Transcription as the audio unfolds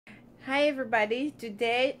Hi everybody,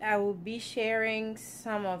 today I will be sharing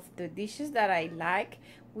some of the dishes that I like,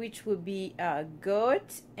 which will be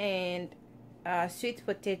goat and sweet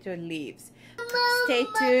potato leaves. Stay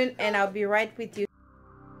tuned and I'll be right with you.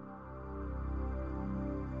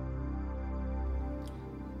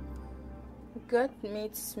 Goat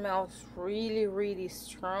meat smells really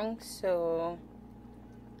strong, so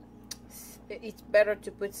it's better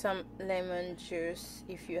to put some lemon juice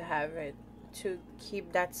if you have it to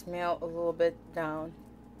keep that smell a little bit down.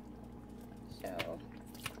 So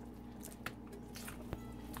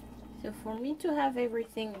for me to have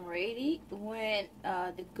everything ready when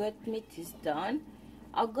the goat meat is done,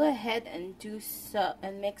 I'll go ahead and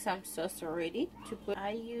make some sauce already.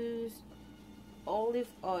 I use olive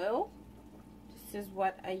oil. This is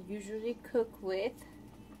what I usually cook with.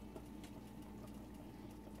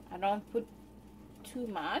 I don't put too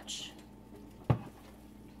much.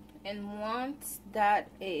 And once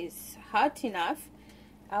that is hot enough,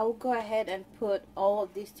 I'll go ahead and put all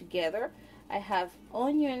of this together. I have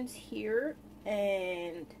onions here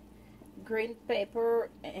and green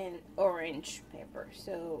pepper and orange pepper.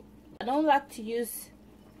 So I don't like to use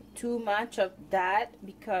too much of that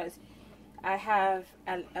because I have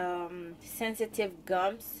sensitive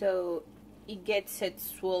gums, so it gets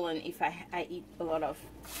swollen if I eat a lot of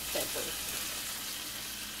peppers.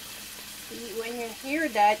 When you hear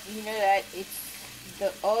that, you know that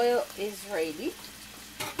the oil is ready.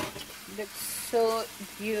 Looks so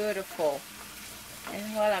beautiful.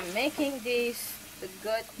 And while I'm making this, the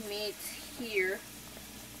goat meat here,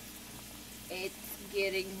 it's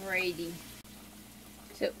getting ready.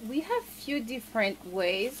 So we have few different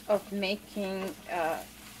ways of making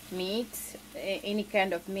meat, any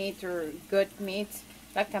kind of meat or goat meat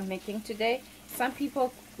like I'm making today. Some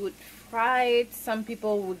people would fry it, some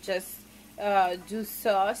people would just do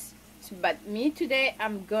sauce, but me today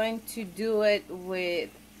I'm going to do it with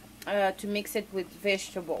to mix it with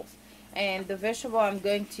vegetables, and the vegetable I'm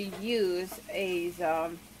going to use is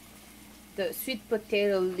the sweet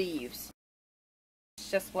potato leaves. It's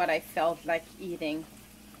just what I felt like eating.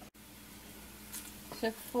 So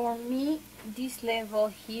for me, this level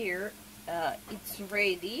here, it's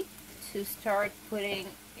ready to start putting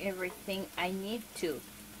everything I need to.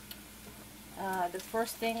 The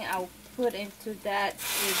first thing I'll put into that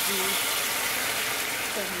will be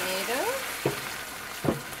tomato.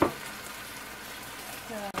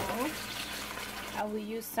 So I will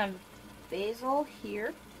use some basil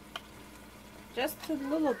here, just a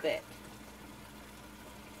little bit.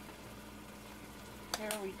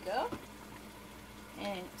 There we go.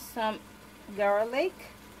 And some garlic,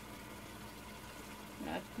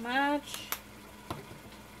 not much,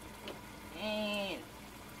 and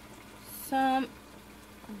some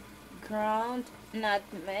ground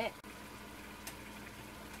nutmeg.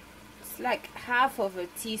 It's like half of a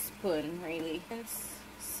teaspoon really, and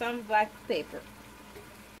some black pepper.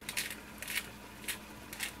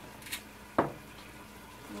 And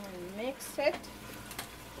mix it.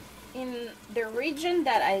 In the region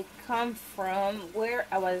that I come from, where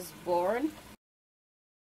I was born,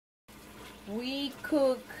 we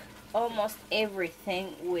cook almost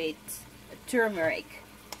everything with turmeric.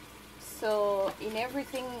 So in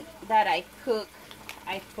everything that I cook,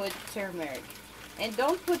 I put turmeric. And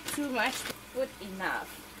don't put too much, put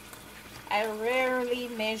enough. I rarely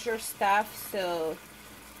measure stuff, so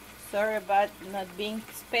sorry about not being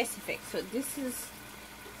specific. So this is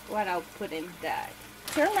what I'll put in that.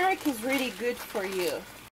 Turmeric is really good for you.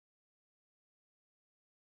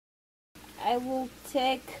 I will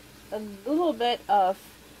take a little bit of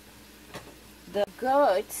the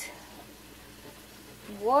goat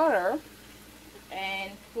water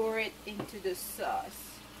and pour it into the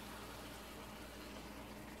sauce.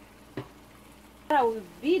 What I will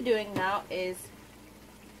be doing now is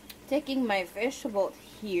taking my vegetable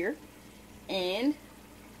here and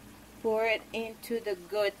pour it into the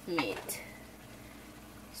goat meat,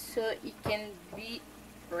 so it can be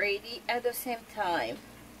ready at the same time.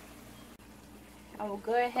 I will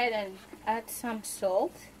go ahead and add some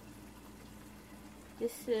salt.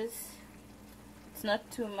 It's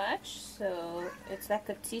not too much, so it's like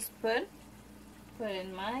a teaspoon. Put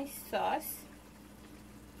in my sauce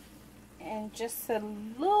and just a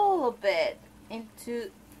little bit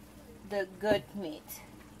into the goat meat.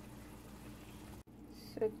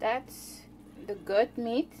 So that's the goat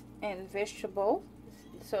meat and vegetable,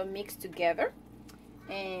 so mixed together.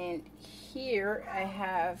 And here I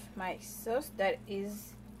have my sauce that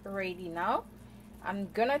is ready now. I'm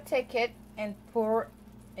gonna take it and pour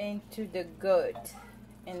into the goat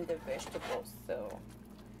and the vegetables. So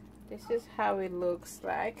this is how it looks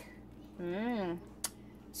like.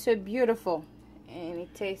 So beautiful, and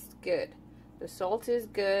it tastes good. The salt is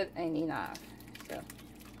good and enough. So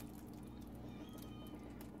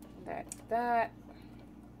that's that.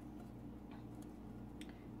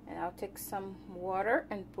 And I'll take some water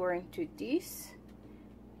and pour into this.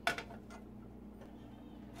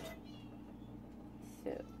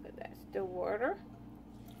 So that's the water,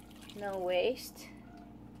 no waste.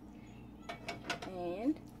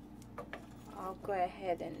 And I'll go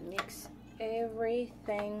ahead and mix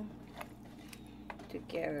everything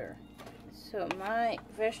together. So my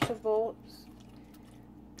vegetables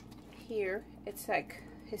here, it's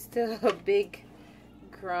still a big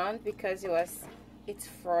grunt because it's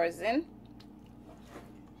frozen.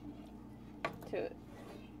 So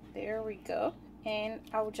there we go, and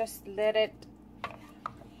I'll just let it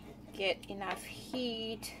get enough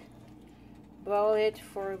heat, boil it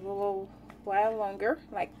for a little while longer,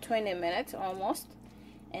 like 20 minutes almost,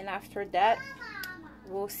 and after that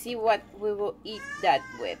we'll see what we will eat that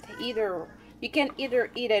with. You can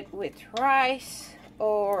either eat it with rice,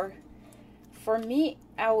 or for me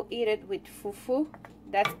I will eat it with fufu.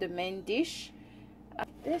 That's the main dish.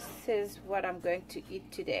 This is what I'm going to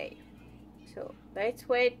eat today. So let's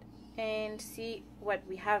wait and see what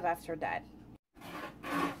we have after that.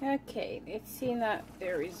 Okay, let's see now the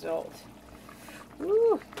result.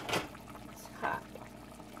 Ooh, it's hot.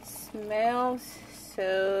 Smells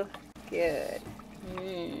so good.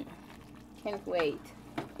 Can't wait.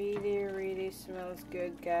 Really smells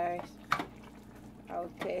good, guys. I'll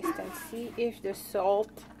taste and see if the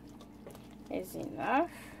salt is enough.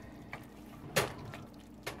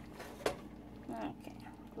 Okay,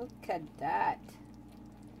 look at that.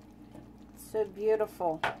 So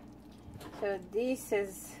beautiful. So this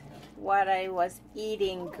is what I was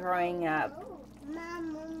eating growing up.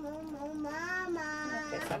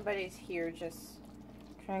 Okay, somebody's here just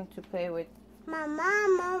trying to play with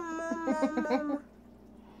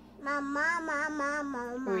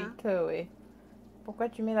Oui, Chloé. Pourquoi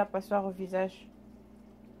tu mets la passoire au visage?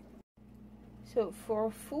 So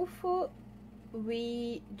for fufu,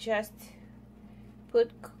 we just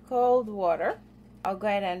put cold water. I'll go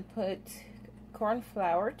ahead and put corn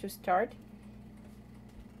flour to start.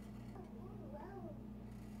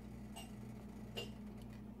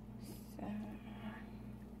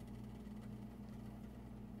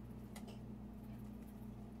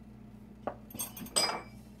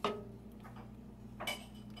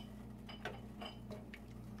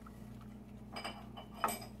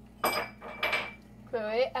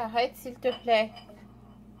 Chloé, arrête s'il te plaît.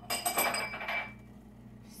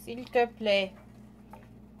 S'il te plaît.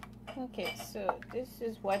 Okay, so this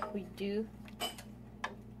is what we do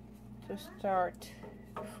to start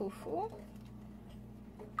fufu.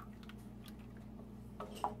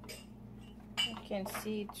 You can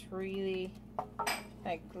see it's really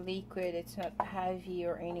like liquid. It's not heavy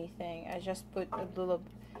or anything. I just put a little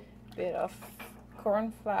bit of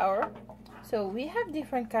corn flour. So we have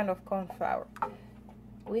different kind of corn flour.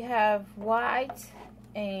 We have white,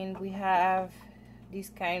 and we have this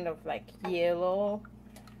kind of like yellow.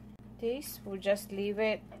 This, we'll just leave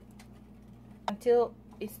it until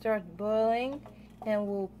it starts boiling, and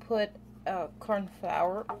we'll put corn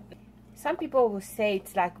flour. Some people will say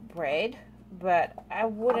it's like bread, but I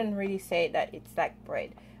wouldn't really say that it's like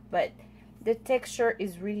bread, but the texture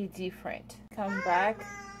is really different. Come back,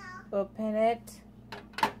 open it,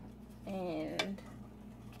 and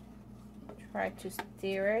try to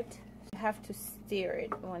stir it. You have to stir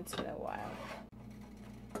it once in a while.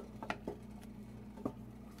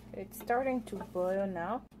 It's starting to boil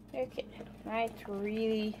now. Okay, now it's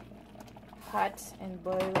really hot and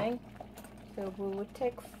boiling. So we will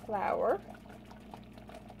take flour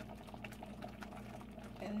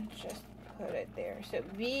and just put it there. So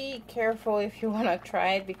be careful if you want to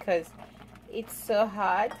try it, because it's so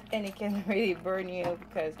hot and it can really burn you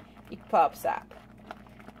because it pops up.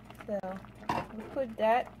 So we put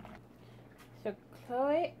that. So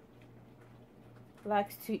Chloe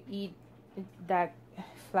likes to eat that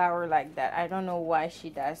flour like that. I don't know why she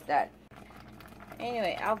does that.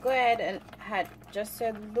 Anyway, I'll go ahead and add just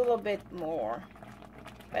a little bit more,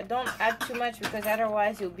 but don't add too much because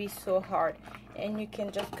otherwise it'll be so hard. And you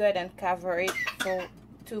can just go ahead and cover it for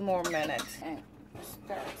 2 more minutes and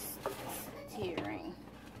start stirring.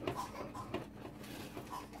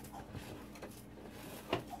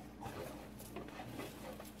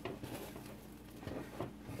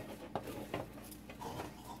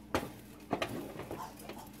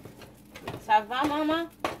 Ça va, maman?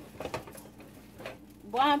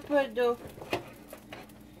 Bois un peu d'eau.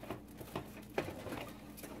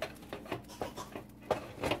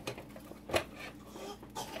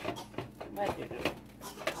 Bois de l'eau.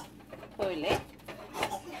 Olé.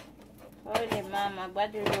 Olé, maman, bois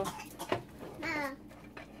de l'eau.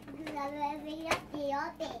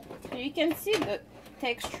 So you can see the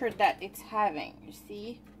texture that it's having. You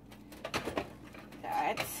see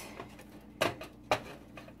that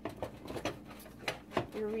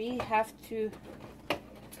you really have to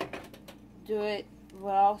do it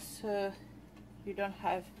well so you don't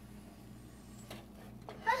have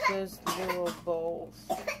those little balls.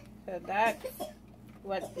 So that's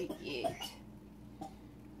what we eat.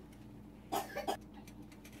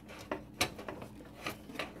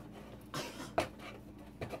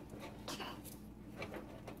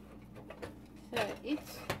 So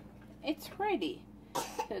it's ready.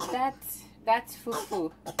 So that's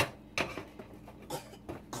fufu.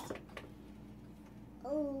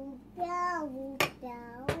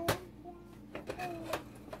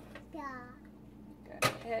 Go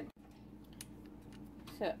ahead.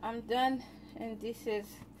 So I'm done, and this is,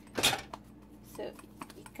 so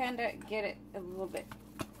you kind of get it a little bit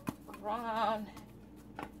round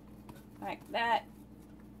like that.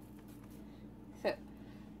 So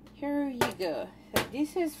here you go. So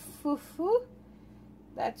this is fufu.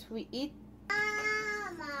 That's we eat.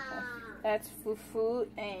 That's fufu,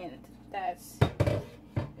 and that's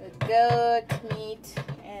the goat meat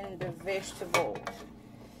and the vegetables.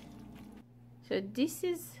 So this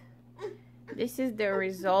is the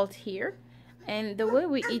result here. And the way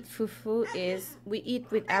we eat fufu is we eat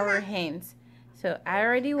with our hands. So I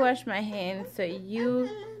already washed my hands, so you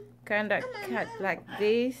kind of cut like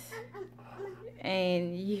this,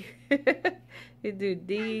 and you you do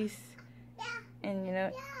this, and you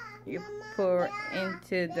know, you pour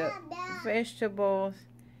into the vegetables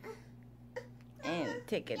and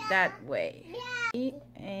take it that way.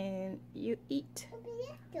 And you eat.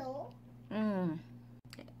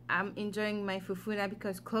 I'm enjoying my fufu now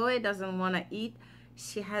because Chloe doesn't want to eat.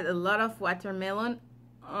 She had a lot of watermelon.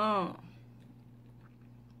 Oh,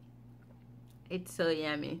 it's so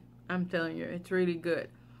yummy. I'm telling you, it's really good.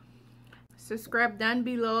 Subscribe down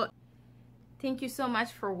below. Thank you so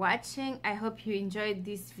much for watching. I hope you enjoyed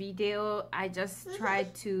this video. I just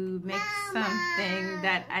tried to make something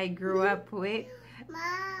that I grew up with.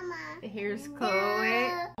 Here's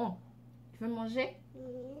Chloe. Oh, tu veux manger?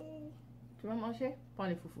 Tu vas manger? Prends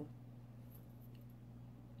les foufous.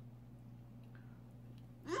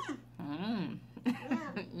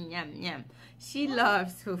 Yum, yum. She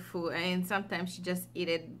loves fufu, and sometimes she just eat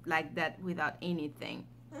it like that without anything.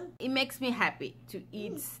 It makes me happy to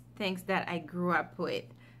eat things that I grew up with.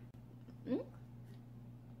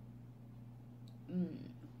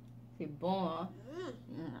 C'est bon, hein?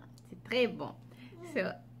 C'est très bon.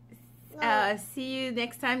 So, see you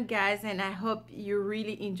next time, guys, and I hope you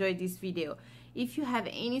really enjoyed this video. If you have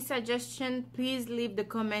any suggestion, please leave the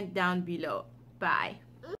comment down below. Bye.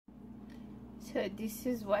 So this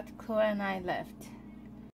is what Chloe and I left.